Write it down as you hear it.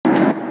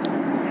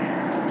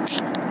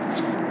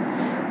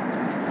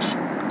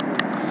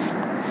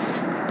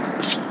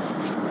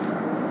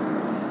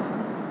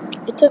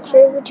took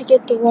forever to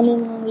get the one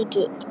and only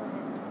Duke.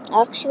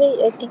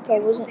 Actually, I think I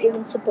wasn't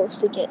even supposed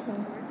to get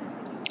him.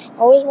 I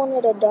always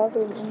wanted a dog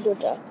or an indoor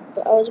dog,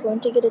 but I was going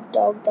to get a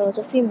dog that was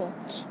a female,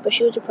 but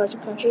she was across the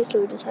country,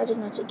 so we decided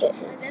not to get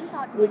her.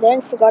 We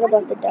then forgot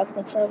about the dog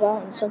thing for a while,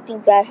 and something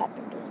bad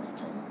happened during this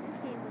time.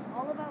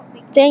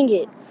 Dang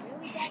it,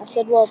 I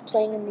said while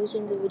playing and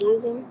losing the video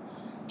game.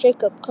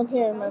 Jacob, come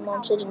here, my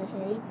mom said in her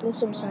hurry. Bring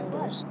some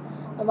sandals.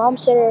 My mom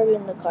said already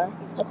in the car.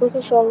 I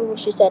quickly followed what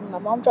she said. My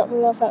mom dropped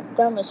me off at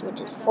Grandma's,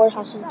 which is 4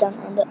 houses down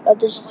on the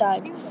other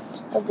side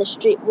of the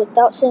street.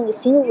 Without saying a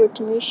single word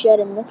to me, she had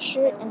a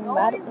mixture and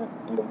mad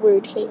and a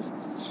worried face.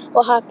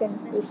 What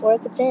happened? Before I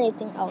could say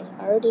anything, I was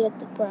already at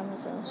the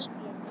Grandma's house.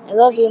 I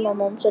love you, my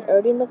mom said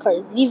already in the car,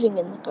 leaving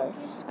in the car.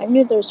 I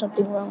knew there was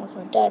something wrong with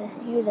my dad.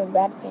 He was in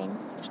bad pain.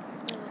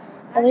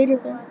 I later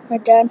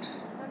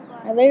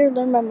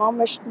learned my mom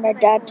rushed my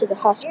dad to the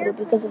hospital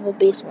because of a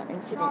basement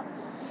incident.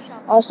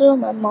 Also,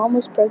 my mom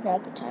was pregnant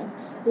at the time.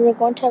 We were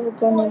going to have a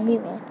girl named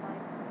Mila.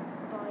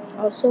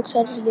 I was so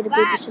excited to get a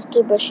baby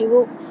sister, but she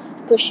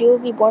will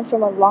be born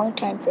from a long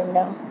time from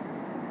now.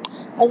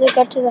 As I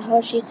got to the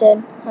house, she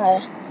said,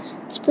 "Hi,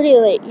 it's pretty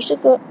late.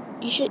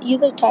 You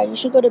look tired. You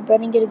should go to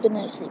bed and get a good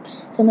night's sleep,"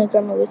 said my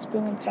grandma,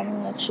 whispering and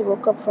sounding like she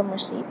woke up from her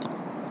sleep.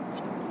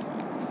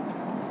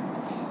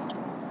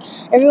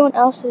 Everyone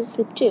else is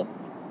asleep too.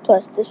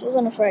 Plus, this was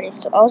on a Friday,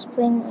 so I was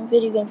playing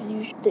video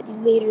games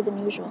later than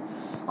usual.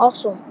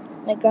 Also,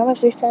 my grandma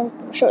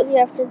FaceTimed shortly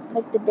after,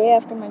 the day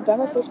after, my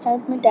grandma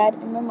FaceTimed my dad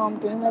and my mom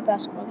during my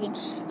basketball game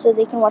so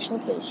they can watch me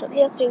play.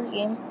 Shortly after the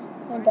game,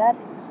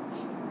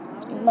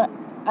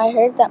 I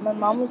heard that my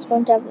mom was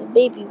going to have a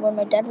baby when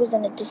my dad was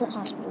in a different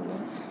hospital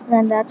room. And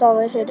then that's all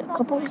I heard. A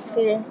couple weeks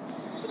later,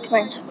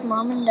 my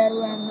mom and dad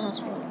were in the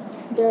hospital.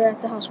 They were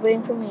at the house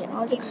waiting for me.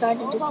 I was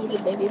excited to see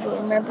the baby,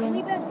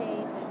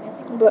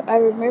 but I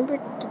remembered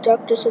the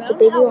doctor said the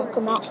baby won't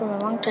come out for a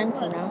long time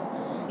from now.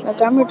 My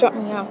grandma dropped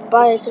me off.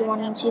 Bye, I said,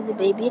 wanting to see the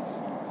baby.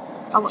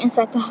 I went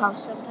inside the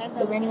house.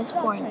 The rain was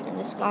pouring, and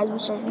the skies were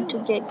starting to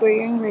get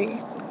grayer and grayer.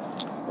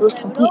 It was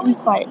completely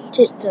quiet.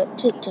 Tick-tock,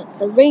 tick-tock.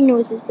 The rain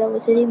noises that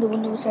was hitting the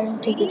window were starting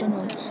to get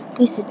annoying.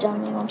 Please sit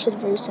down, my mom said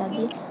very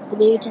sadly. The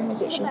baby didn't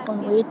make it. She was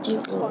born way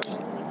too early.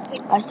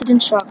 I stood in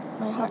shock.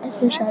 My heart has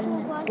been shattered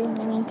in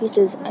a million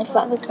pieces. I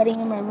felt like cutting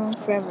in my room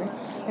forever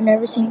and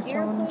never seeing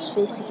someone's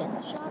face again.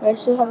 But I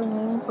still have a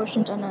million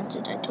questions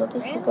unanswered. I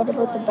totally forgot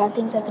about the bad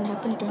things that can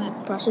happen during the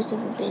process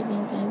of a baby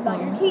being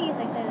born.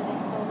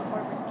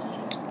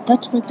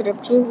 That's make it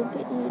up to you. We'll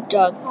get you a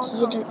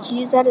dog.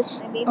 He is at a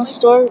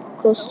store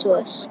close to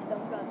us.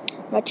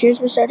 My tears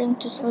were starting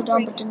to slow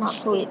down, but did not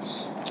fully.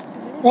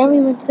 Then we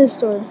went to the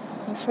store.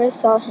 I first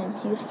saw him.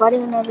 He was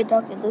fighting another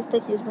dog. It looked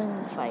like he was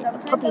winning the fight. A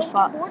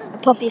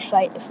puppy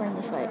fight, a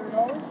friendly fight.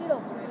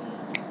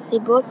 They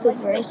both looked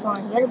very small.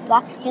 He had a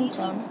black skin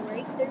tone.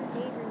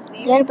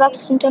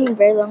 And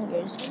very long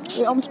ears.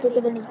 They were almost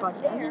bigger than his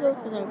body. As we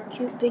looked with a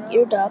cute big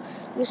ear dog,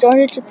 we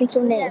started to think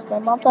of names. My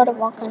mom thought of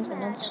all kinds, but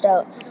none stood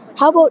out.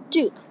 How about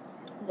Duke?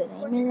 The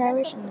name is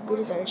Irish and the breed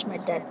is Irish, my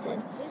dad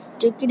said.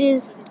 Duke it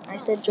is, I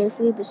said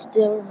joyfully, but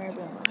still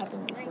remembering what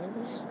happened before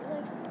this.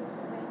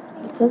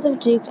 Because of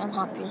Duke, I'm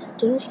happy.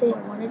 To this day,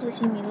 I wanted to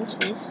see Mila's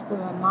face, but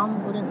my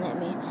mom wouldn't let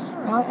me.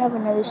 Now I have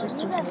another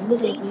sister. Her name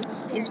is Avery.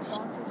 She's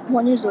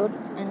 1 year old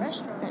and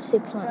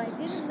 6 months.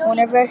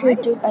 Whenever I hear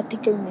Duke, I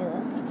think of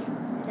Mila.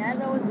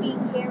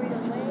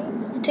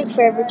 It took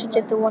forever to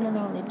get the one and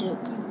only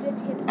Duke.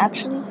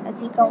 Actually, I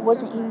think I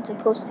wasn't even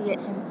supposed to get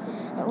him.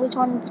 I always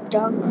wanted a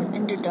dog or an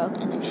indoor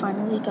dog, and I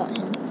finally got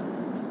him.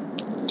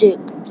 Duke,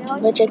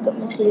 by Jacob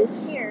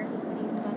Macias.